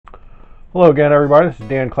Hello again, everybody. This is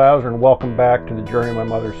Dan Clouser, and welcome back to the Journey of My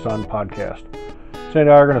Mother's Son podcast. Today,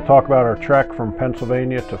 we're going to talk about our trek from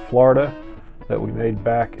Pennsylvania to Florida that we made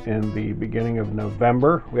back in the beginning of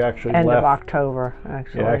November. We actually End left of October,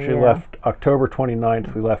 actually. left October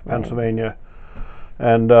 29th. We left Pennsylvania,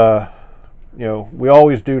 and we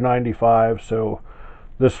always do 95. So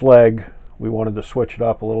this leg, we wanted to switch it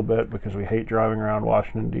up a little bit because we hate driving around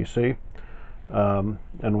Washington D.C.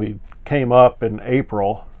 And we came up in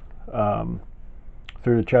April.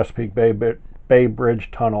 Through the Chesapeake Bay Bridge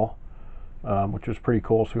Tunnel, which was pretty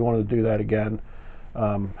cool, so we wanted to do that again.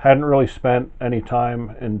 Hadn't really spent any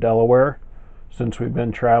time in Delaware since we've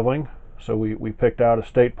been traveling, so we picked out a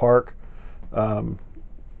state park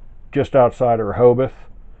just outside of Rehoboth,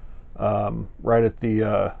 right at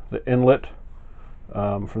the inlet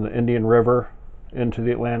from the Indian River into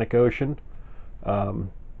the Atlantic Ocean.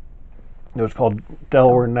 It was called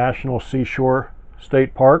Delaware National Seashore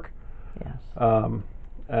State Park. Yes. So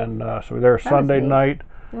we were there Sunday night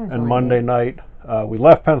and Monday night. We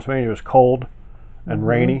left Pennsylvania. It was cold and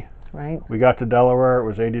rainy. Right. We got to Delaware. It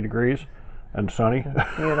was 80 degrees and sunny.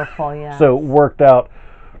 Beautiful, yeah. So it worked out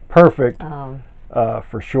perfect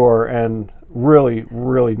for sure, and really,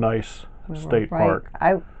 really nice state park.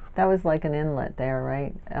 That was like an inlet there,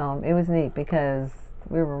 right? It was neat because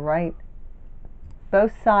we were right.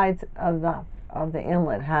 Both sides of the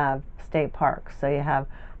inlet have state parks. So you have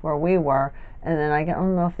where we were, and then I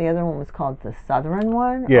don't know if the other one was called the southern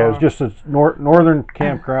one. Yeah, it was just a northern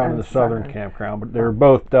campground and the southern campground, but they were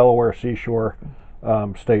both Delaware Seashore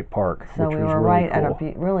State Park, so which we was were really right cool.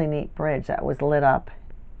 at a really neat bridge that was lit up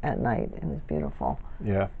at night. It was beautiful.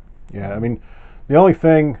 Yeah. I mean, the only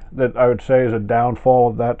thing that I would say is a downfall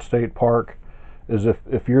of that state park is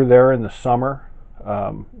if you're there in the summer,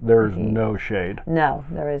 there's no shade. No,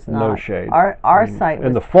 there is not. No shade. Our site was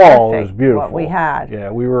in the fall perfect, is beautiful. What we had.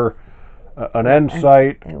 Yeah, we were an end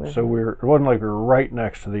site, so it wasn't like we were right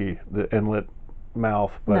next to the inlet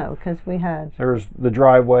mouth. But no, because we had there was the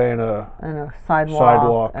driveway and a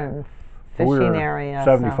sidewalk and fishing we were area.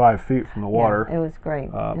 75 feet from the water. Yeah, it was great.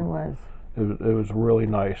 It was. It was really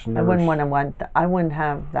nice. And I wouldn't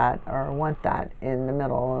have that or want that in the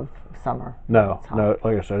middle of summer. No,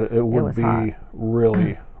 like I said, it would be hot.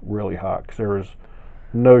 really, really hot because there was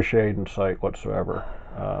no shade in sight whatsoever.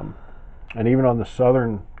 And even on the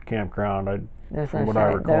southern campground, from what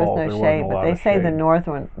I recall, there wasn't a lot of shade. But they say the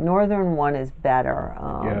northern one is better.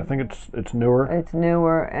 Yeah, I think it's newer. It's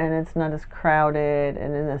newer and it's not as crowded.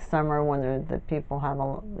 And in the summer, when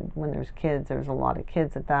when there's kids, there's a lot of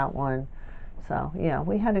kids at that one. So yeah,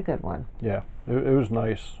 we had a good one. Yeah, it was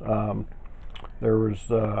nice. There was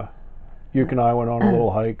Yuke and I went on a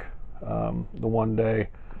little hike the one day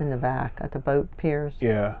in the back at the boat piers.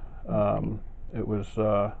 Yeah, it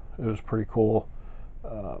was pretty cool.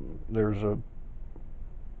 There's a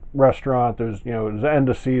restaurant. It was the end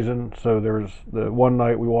of season, so there's the one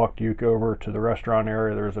night we walked Yuke over to the restaurant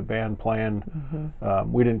area. There was a band playing.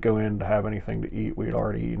 We didn't go in to have anything to eat. We had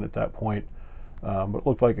already eaten at that point, but it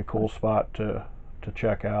looked like a cool spot to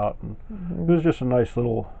check out, and it was just a nice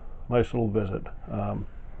little visit.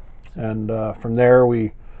 And from there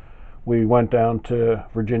we went down to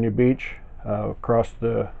Virginia Beach, across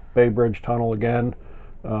the Bay Bridge Tunnel again,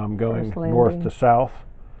 going north to south.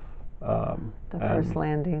 The First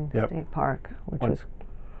Landing State Park,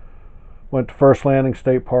 went to First Landing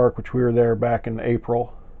State Park, which we were there back in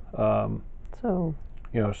April. So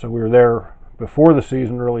we were there before the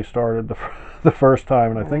season really started the first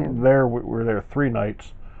time, and I think we were there 3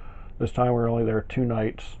 nights. This time we were only there 2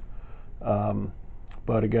 nights.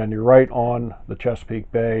 But again, you're right on the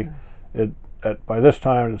Chesapeake Bay. By this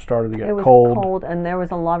time, it started to get cold. It was cold, and there was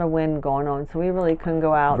a lot of wind going on, so we really couldn't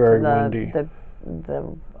go out Very windy.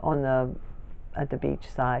 At the beach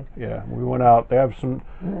side. Yeah, we went out. They have some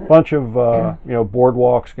bunch of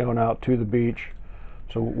boardwalks going out to the beach.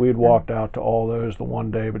 So we had walked out to all those the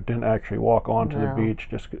one day, but didn't actually walk onto the beach.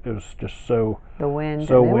 It was just so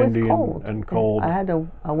windy and cold. I had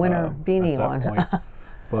a winter beanie on.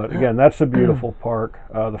 But again, that's a beautiful park.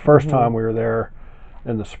 The first time we were there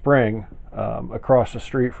in the spring, across the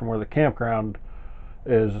street from where the campground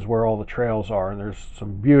is where all the trails are, and there's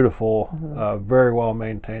some beautiful, very well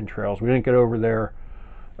maintained trails. We didn't get over there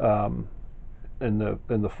in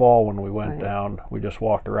the fall when we went down. We just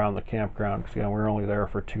walked around the campground because we were only there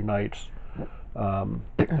for 2 nights. And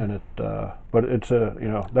but it's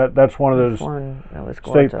that's one of those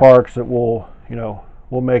state parks that we'll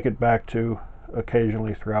make it back to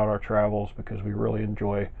occasionally throughout our travels because we really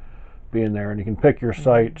enjoy being there. And you can pick your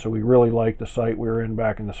site. So we really liked the site we were in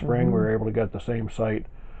back in the spring. We were able to get the same site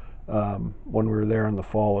when we were there in the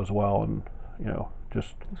fall as well, and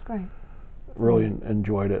just it's great. really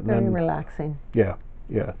enjoyed it. And Very then, relaxing. yeah,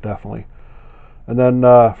 definitely. And then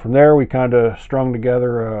from there, we kind of strung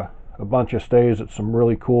together a bunch of stays at some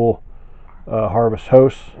really cool harvest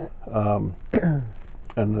hosts. And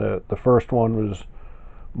the first one was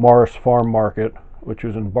Morris Farm Market, which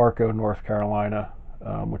was in Barco, North Carolina,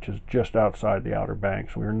 which is just outside the Outer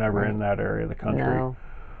Banks. We were never in that area of the country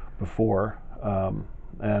before.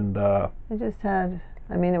 And they just had,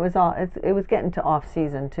 I mean, it was getting to off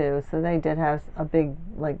season too, so they did have a big,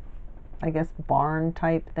 like, I guess barn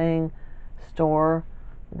type thing, store.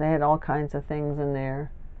 They had all kinds of things in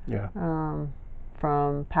there. Yeah.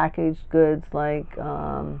 From packaged goods like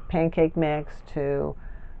pancake mix to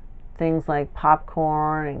things like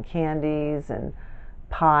popcorn and candies and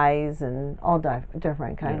pies and all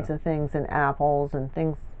different kinds of things, and apples and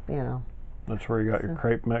things, you know. That's where you got your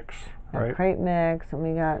crepe mix, right? Crepe mix, and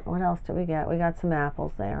we got, what else did we get? We got some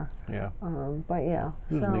apples there. Yeah. But yeah,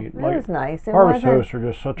 it was neat. It was nice. Harvest hosts are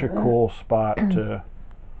just such a cool spot to,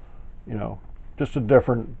 just a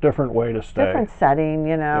different way to stay. Different setting,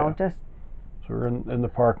 just. So we're in the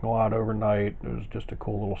parking lot overnight. It was just a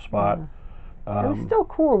cool little spot. It was still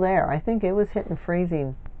cool there. I think it was hitting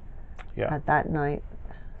freezing at that night.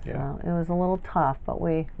 Yeah. So it was a little tough, but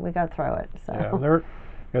we got through it. So.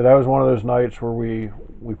 Yeah, that was one of those nights where we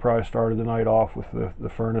probably started the night off with the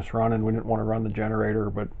furnace running. We didn't want to run the generator,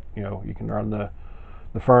 but you can run the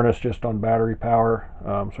furnace just on battery power.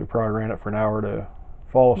 So we probably ran it for an hour to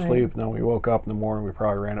fall asleep, and then we woke up in the morning. We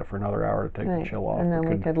probably ran it for another hour to take the chill off, and then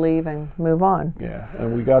we could leave and move on. Yeah,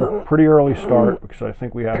 and we got a pretty early start because I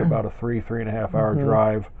think we had about a 3.5 hour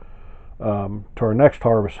drive to our next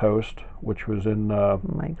harvest host, which was in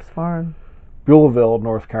Mike's Farm, Beulahville,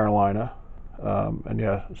 North Carolina. And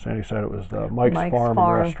yeah, Sandy said it was Mike's Farm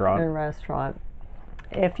and Restaurant.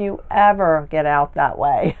 If you ever get out that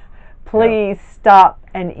way, please stop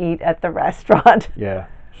and eat at the restaurant. Yeah,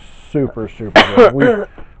 super good.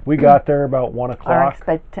 We got there about 1 o'clock.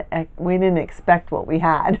 We didn't expect what we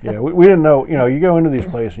had. Yeah, we didn't know. You go into these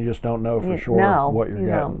places and you just don't know for sure what you're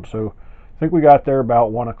getting. So I think we got there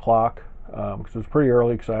about 1 o'clock because it was pretty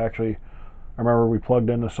early. Because I remember we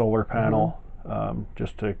plugged in the solar panel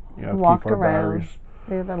just to keep our batteries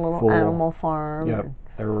We have a little full. Animal farm. Yep,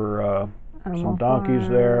 there were some donkeys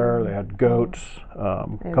there. They had goats, a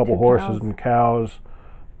couple horses and cows.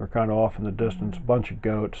 They're kind of off in the distance. A bunch of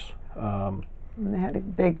goats. And they had a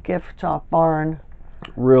big gift shop barn.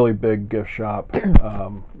 Really big gift shop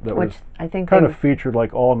that was I think kind of featured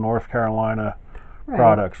like all North Carolina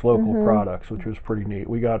products, local products, which was pretty neat.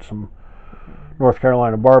 We got some North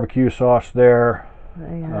Carolina barbecue sauce there.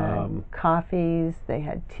 They had coffees, they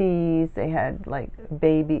had teas, they had like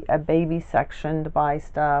a baby section to buy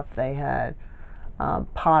stuff. They had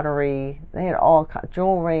pottery, they had all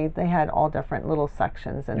jewelry. They had all different little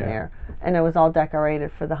sections in there, and it was all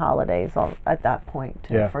decorated for the holidays at that point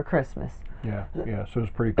too, for Christmas. Yeah, so it was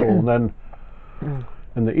pretty cool. And then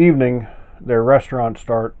in the evening, their restaurant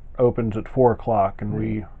opens at 4 o'clock, and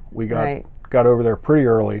we got over there pretty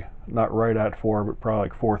early, not right at 4, but probably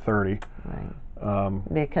like 4:30. Right.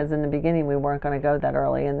 Because in the beginning we weren't going to go that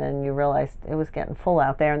early, and then you realized it was getting full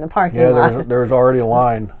out there in the parking lot. Yeah, there was already a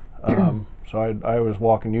line. So I was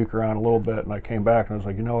walking Uke around a little bit, and I came back and I was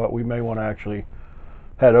like, you know what, we may want to actually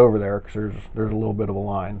head over there because there's a little bit of a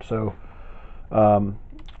line. So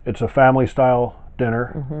it's a family style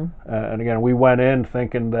dinner, and again, we went in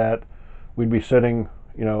thinking that we'd be sitting,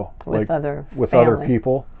 with other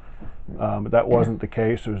people. But that wasn't the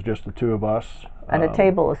case. It was just the two of us. At a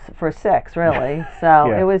table for 6, really.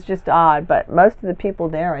 So it was just odd. But most of the people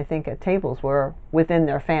there, I think, at tables were within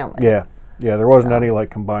their family. Yeah, there wasn't any like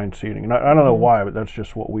combined seating. And I don't know why, but that's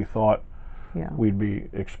just what we thought we'd be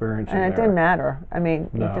experiencing. And it didn't matter. I mean,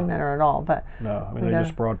 it didn't matter at all. But no, I mean, they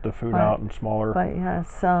just brought the food out in smaller. But yes.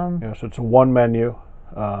 So it's a one menu,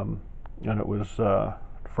 and it was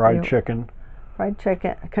fried chicken. Fried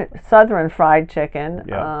chicken, Southern fried chicken.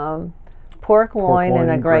 Yeah. Pork loin in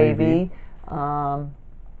a gravy.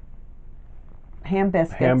 Ham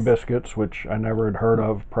biscuits, which I never had heard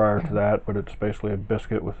of prior to that, but it's basically a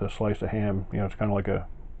biscuit with a slice of ham. It's kind of like a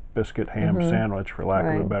biscuit ham sandwich, for lack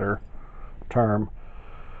of a better term.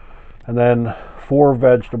 And then 4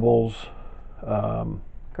 vegetables.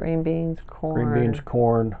 Green beans,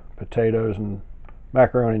 corn, potatoes, and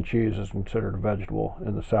macaroni and cheese is considered a vegetable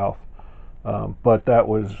in the South. But that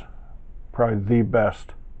was probably the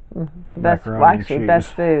best. Best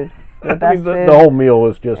food. The whole meal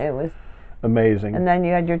was just amazing. And then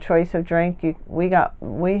you had your choice of drink. We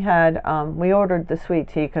ordered the sweet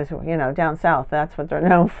tea because down south that's what they're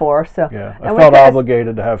known for. So I felt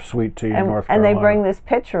obligated to have sweet tea in North Carolina. And they bring this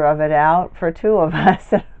picture of it out for 2 of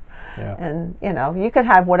us. Yeah. And, you know, you could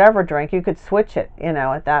have whatever drink. You could switch it, you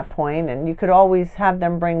know, at that point, and you could always have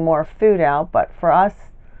them bring more food out. But for us,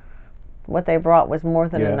 what they brought was more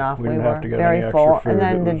than enough. We We didn't were have to get very any full. extra And food.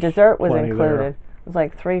 then It the was dessert was plenty included. there. It was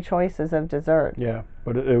like 3 choices of dessert. Yeah,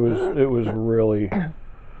 but it was really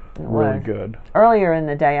really good. Earlier in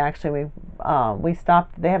the day, actually, we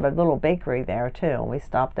stopped. They have a little bakery there too, and we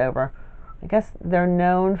stopped over. I guess they're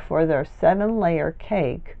known for their 7-layer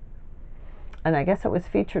cake, and I guess it was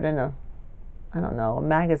featured in a, I don't know, a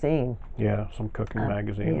magazine. Yeah, some cooking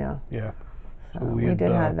magazine. Yeah. Yeah. So we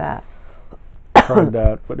did have that. Tried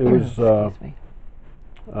that, but it was Excuse me.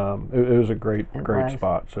 it was a great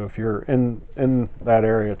spot. So if you're in that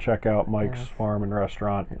area, check out Mike's Farm and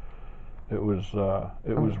Restaurant. It was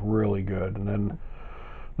really good. And then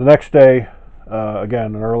the next day,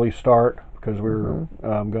 again, an early start because we were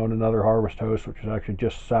going to another Harvest Host, which is actually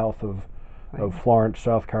just south of Florence,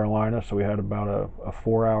 South Carolina. So we had about a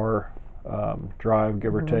 4-hour drive,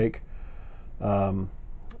 give or take. And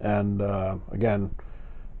again,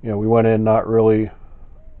 you know, we went in not really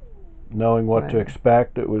knowing what to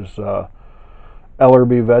expect. It was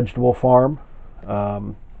Ellerby Vegetable Farm,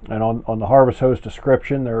 and on the Harvest Host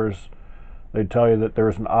description, they'd tell you that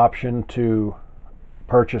there's an option to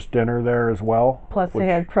purchase dinner there as well. Plus, they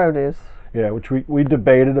had produce. Yeah, which we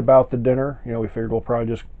debated about the dinner. You know, we figured we'll probably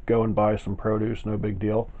just go and buy some produce, no big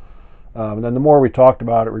deal. And then the more we talked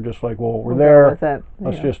about it, we're just like, well, we're there.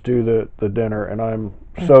 Let's just do the dinner, and I'm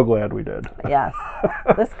so glad we did. Yes,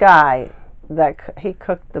 this guy he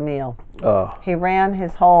cooked the meal. He ran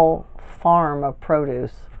his whole farm of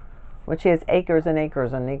produce, which he has acres and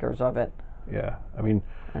acres and acres of it. Yeah, I mean,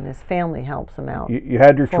 and his family helps him out. You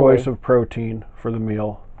had your choice of protein for the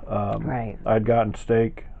meal. Right. I'd gotten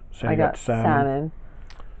steak. I got salmon.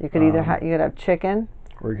 You could either have chicken,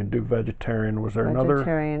 or you could do vegetarian. Was there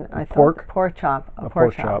vegetarian? another? Pork chop. A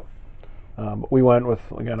pork chop. We went with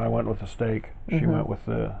I went with the steak. She went with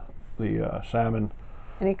the salmon.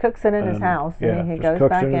 And he cooks it in his house. Yeah, he goes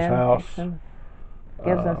back in his house.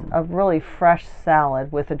 Gives us a really fresh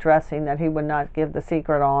salad with a dressing that he would not give the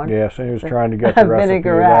secret on. Yes, and he was trying to get the recipe of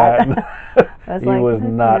that. He was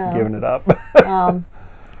not giving it up.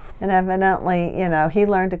 And evidently, you know, he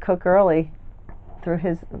learned to cook early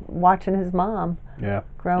through watching his mom. Yeah,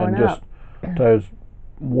 growing up. That was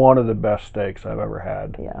one of the best steaks I've ever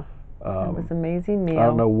had. Yeah, it was an amazing meal. I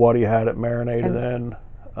don't know what he had it marinated in.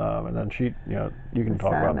 And then you can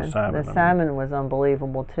talk about the salmon. The salmon was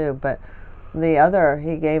unbelievable too, but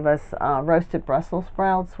he gave us roasted Brussels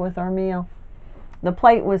sprouts with our meal. The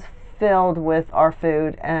plate was filled with our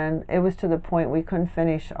food, and it was to the point we couldn't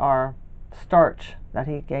finish our starch that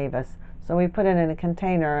he gave us. So we put it in a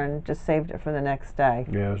container and just saved it for the next day.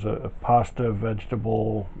 Yeah, it was a pasta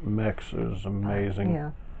vegetable mix. It was amazing.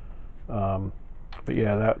 Yeah. But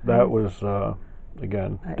yeah, that was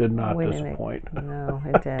again, did not disappoint. No,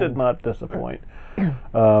 it did. Did not disappoint.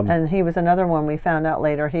 And he was another one we found out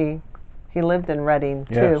later. He lived in Reading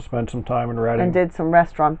too. Yeah, spent some time in Reading. And did some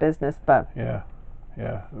restaurant business, but yeah,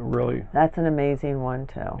 really. That's an amazing one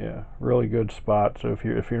too. Yeah, really good spot. So if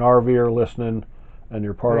you're an RVer listening and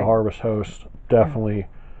you're part of Harvest Host, definitely,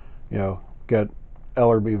 get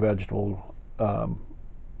Ellerby Vegetable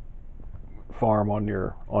Farm on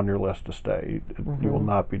your list to stay. You will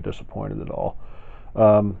not be disappointed at all.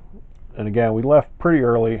 And again, we left pretty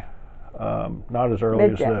early. Not as early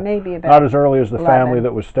as the family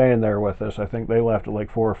that was staying there with us. I think they left at like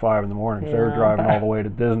 4 or 5 in the morning. Yeah, they were driving all the way to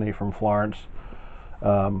Disney from Florence.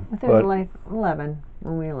 I think it was like 11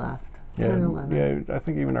 when we left. Yeah, I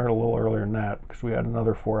think even a little earlier than that because we had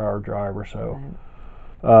another 4-hour drive or so.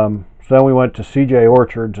 Right. So then we went to CJ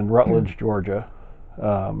Orchards in Rutledge, Georgia.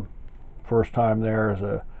 First time there as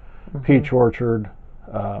a peach orchard.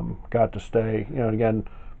 Got to stay. Again,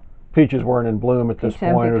 peaches weren't in bloom at this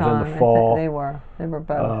point. It was in the fall. They were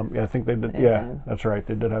both. I think they did. Yeah, that's right.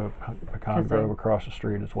 They did have a pecan grove across the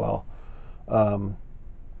street as well.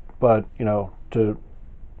 But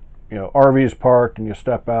RVs parked, and you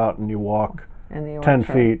step out and you walk 10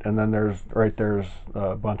 feet, and then there's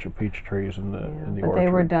a bunch of peach trees in the orchard. But they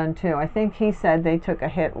were done too. I think he said they took a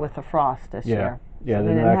hit with the frost this year. Yeah, so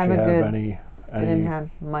they didn't actually have any didn't have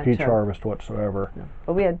much peach harvest whatsoever. No.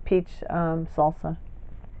 But we had peach salsa.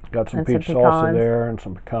 Got some peach salsa there and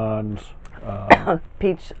some pecans.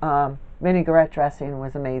 Peach vinaigrette dressing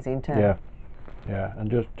was amazing too. Yeah,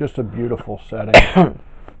 and just a beautiful setting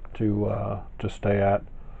to stay at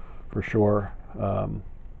for sure. And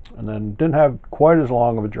then didn't have quite as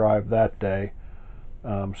long of a drive that day,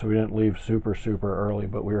 so we didn't leave super early.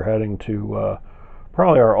 But we were heading to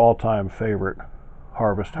probably our all-time favorite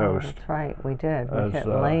Harvest Host. That's right, we did. We as hit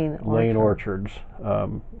Lane Orchards.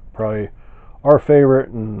 Probably our favorite,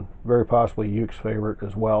 and very possibly Uke's favorite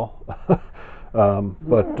as well.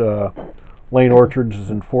 But Lane Orchards is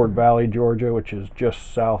in Fort Valley, Georgia, which is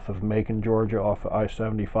just south of Macon, Georgia, off of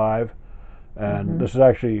I-75. And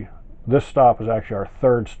this stop is actually our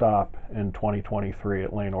third stop in 2023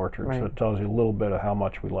 at Lane Orchards. Right. So it tells you a little bit of how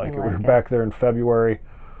much we like it. We were it. back there in February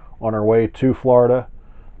on our way to Florida,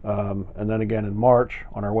 and then again in March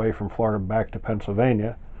on our way from Florida back to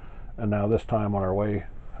Pennsylvania, and now this time on our way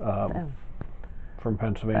from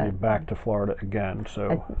Pennsylvania back to Florida again.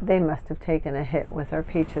 So they must have taken a hit with our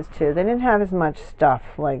peaches too. They didn't have as much stuff,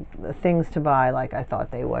 like the things to buy, like I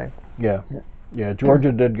thought they would. Yeah,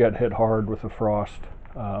 Georgia did get hit hard with the frost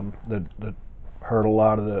that hurt a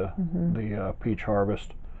lot of the peach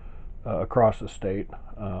harvest across the state.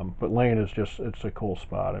 But Lane is it's a cool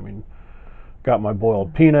spot. I mean, got my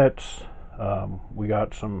boiled peanuts. We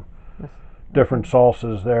got some different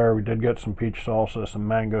salsas there. We did get some peach salsa, some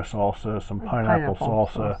mango salsa, some pineapple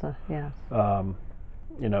salsa. Yes.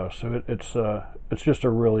 You know, so it's just a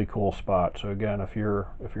really cool spot. So again, if you're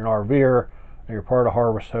an RVer and you're part of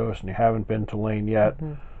Harvest Host and you haven't been to Lane yet,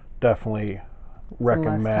 definitely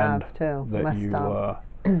recommend that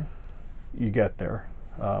you get there.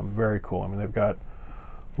 Very cool. I mean, they've got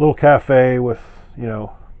a little cafe with, you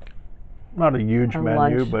know, not a huge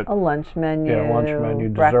menu, but a lunch menu. Yeah, lunch menu,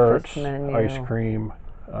 desserts, menu, ice cream,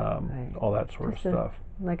 all that sort of stuff.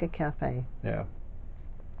 Like a cafe. Yeah.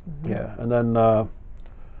 Yeah, and then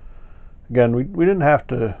again, we didn't have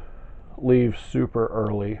to leave super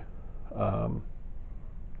early,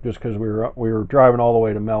 just because we were driving all the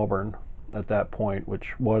way to Melbourne at that point,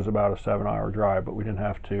 which was about a 7-hour drive, but we didn't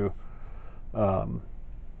have to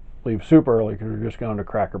leave super early because we were just going to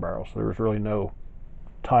Cracker Barrel, so there was really no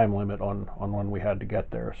time limit on when we had to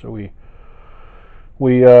get there. So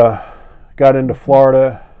we got into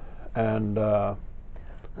Florida and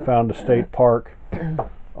found a state park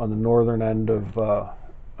on the northern end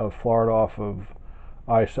of Florida off of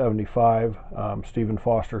I-75, Stephen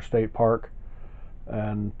Foster State Park,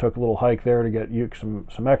 and took a little hike there to get Uke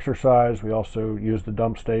some exercise. We also used the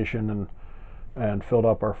dump station and filled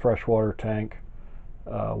up our freshwater tank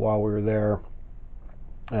while we were there,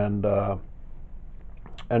 and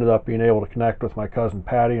ended up being able to connect with my cousin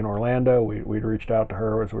Patty in Orlando. We'd reached out to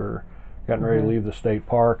her as we were getting ready to leave the state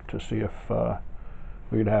park to see if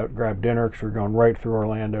we could grab dinner, because we were going right through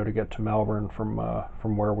Orlando to get to Melbourne from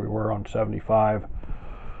where we were on 75,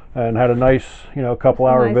 and had a nice, couple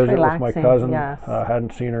hour visit with my cousin. Yes.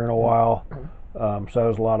 Hadn't seen her in a while, so that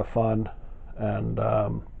was a lot of fun. And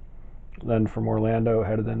then from Orlando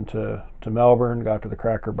headed into Melbourne, got to the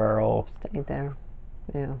Cracker Barrel. Stayed there.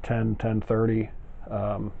 Yeah. 10:30.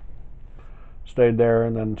 Stayed there,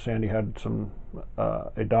 and then Sandy had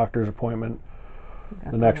a doctor's appointment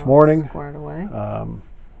the next morning, squared away.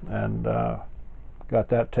 And got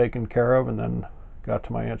that taken care of, and then got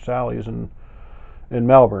to my Aunt Sally's in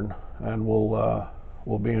Melbourne, and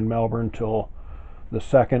we'll be in Melbourne till the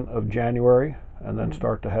 2nd of January, and then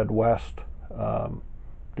start to head west,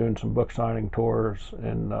 doing some book signing tours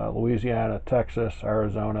in Louisiana, Texas,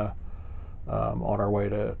 Arizona, on our way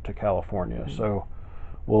to California. So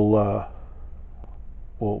we'll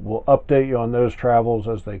update you on those travels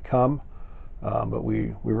as they come, but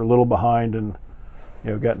we were a little behind in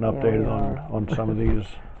getting updated on some of these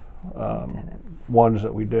ones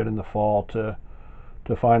that we did in the fall to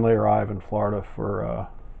finally arrive in Florida for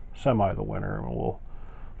semi the winter, and we'll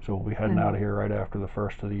be heading out of here right after the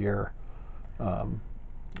first of the year, and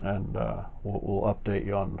we'll update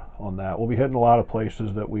you on that. We'll be hitting a lot of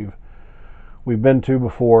places that we've been to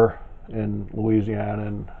before in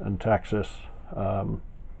Louisiana and Texas,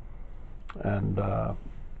 and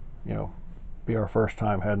be our first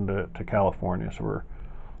time heading to California. So we're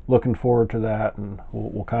looking forward to that, and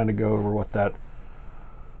we'll kind of go over what that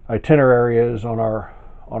itinerary is on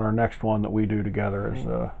our next one that we do together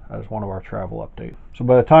as one of our travel updates. So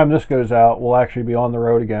by the time this goes out, we'll actually be on the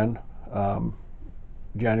road again,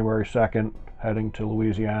 January 2nd, heading to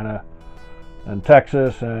Louisiana and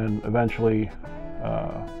Texas, and eventually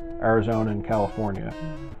Arizona and California.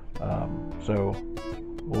 So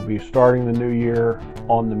we'll be starting the new year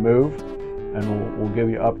on the move, and we'll give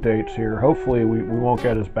you updates here. Hopefully we won't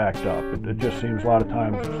get as backed up. It just seems a lot of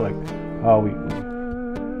times it's like, oh, we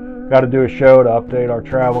got to do a show to update our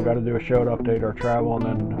travel, and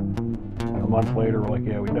then a month later we're like,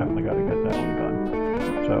 yeah, we definitely got to get that one done.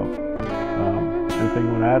 So anything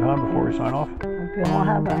you want to add, hon, before we sign off? Hope you all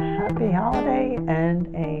have a happy holiday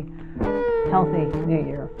and a healthy new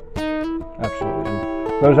year. Absolutely.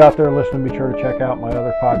 And those out there listening, be sure to check out my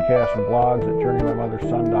other podcasts and blogs at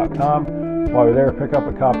journeymymotherson.com. While you're there, pick up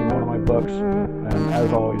a copy of one of my books, and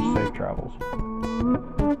as always, safe travels.